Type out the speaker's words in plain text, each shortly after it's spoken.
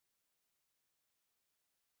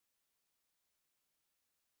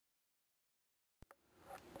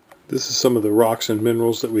This is some of the rocks and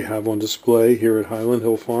minerals that we have on display here at Highland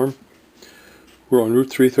Hill Farm. We're on Route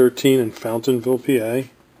 313 in Fountainville, PA.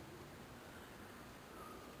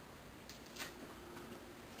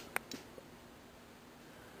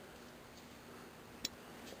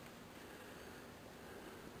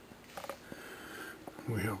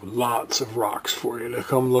 We have lots of rocks for you to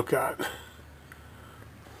come look at.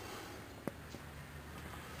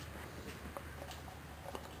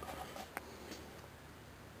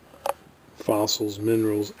 Fossils,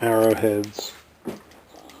 minerals, arrowheads.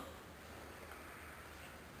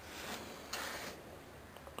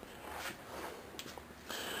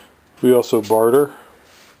 We also barter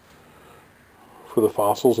for the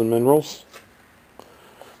fossils and minerals.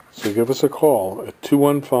 So give us a call at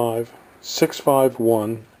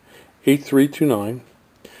 215-651-8329.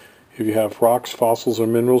 If you have rocks, fossils, or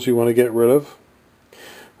minerals you want to get rid of,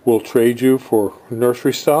 we'll trade you for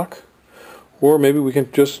nursery stock. Or maybe we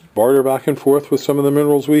can just barter back and forth with some of the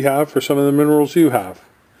minerals we have for some of the minerals you have.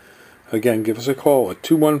 Again, give us a call at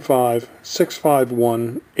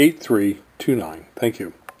 215-651-8329. Thank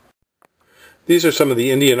you. These are some of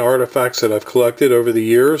the Indian artifacts that I've collected over the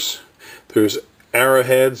years. There's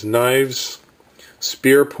arrowheads, knives,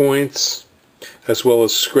 spear points, as well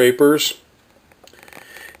as scrapers.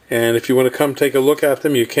 And if you want to come take a look at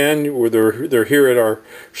them, you can. They're here at our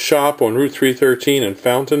shop on Route 313 in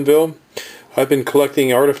Fountainville. I've been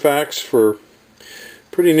collecting artifacts for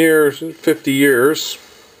pretty near 50 years.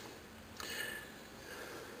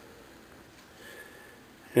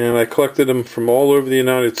 And I collected them from all over the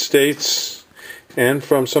United States and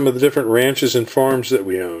from some of the different ranches and farms that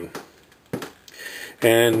we own.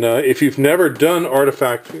 And if you've never done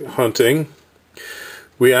artifact hunting,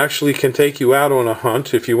 we actually can take you out on a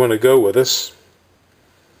hunt if you want to go with us.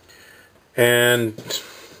 And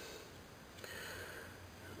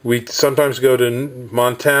we sometimes go to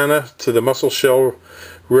Montana, to the Musselshell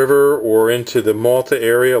River, or into the Malta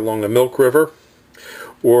area along the Milk River,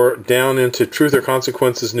 or down into Truth or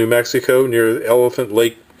Consequences, New Mexico, near Elephant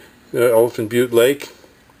Butte Lake,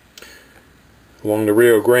 along the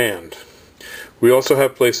Rio Grande. We also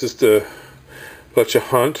have places to let you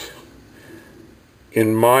hunt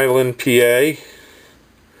in Milan, PA,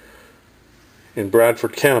 in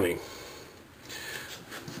Bradford County.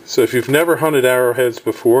 So if you've never hunted arrowheads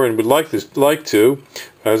before and would like to,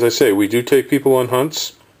 as I say, we do take people on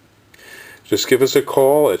hunts. Just give us a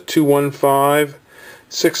call at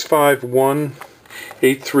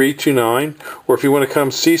 215-651-8329, or if you want to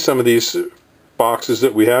come see some of these boxes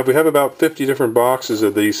that we have about 50 different boxes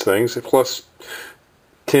of these things, plus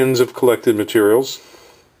tins of collected materials.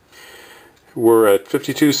 We're at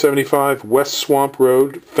 5275 West Swamp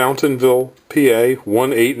Road, Fountainville, PA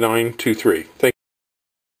 18923. Thank you.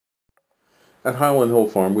 At Highland Hill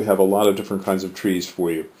Farm, we have a lot of different kinds of trees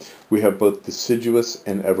for you. We have both deciduous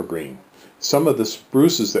and evergreen. Some of the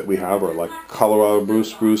spruces that we have are like Colorado blue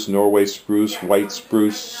spruce, Norway spruce, white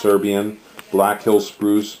spruce, Serbian, Black Hill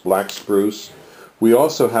spruce, black spruce. We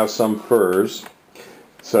also have some firs,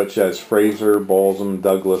 such as Fraser, balsam,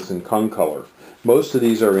 Douglas, and concolor. Most of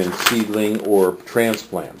these are in seedling or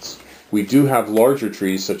transplants. We do have larger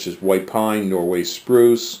trees such as white pine, Norway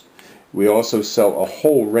spruce. We also sell a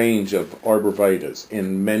whole range of arborvitaes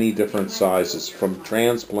in many different sizes, from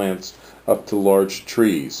transplants up to large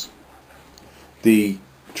trees. The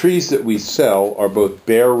trees that we sell are both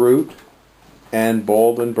bare root and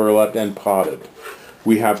balled and burlapped and potted.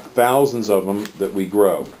 We have thousands of them that we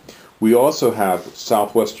grow. We also have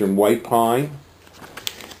southwestern white pine,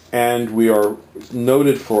 and we are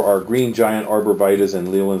noted for our green giant arborvitaes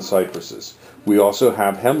and Leland cypresses. We also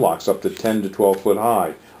have hemlocks up to 10 to 12 foot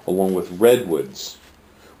high, along with redwoods.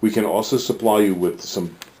 We can also supply you with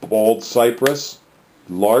some bald cypress,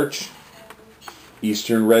 larch,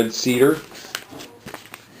 eastern red cedar.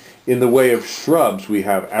 In the way of shrubs, we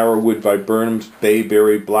have arrowwood viburnums,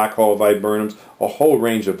 bayberry, blackhaw viburnums, a whole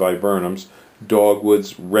range of viburnums,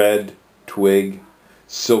 dogwoods, red, twig,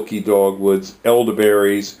 silky dogwoods,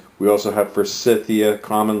 elderberries. We also have forsythia,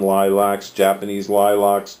 common lilacs, Japanese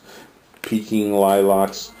lilacs, Peking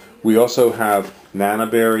lilacs. We also have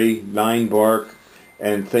nannyberry, ninebark,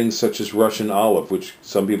 and things such as Russian olive, which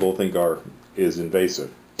some people think is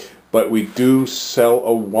invasive. But we do sell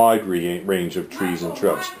a wide range of trees and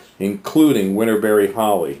shrubs, including winterberry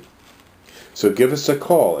holly. So give us a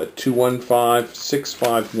call at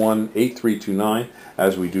 215-651-8329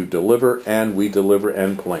 as we do deliver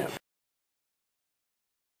and plant.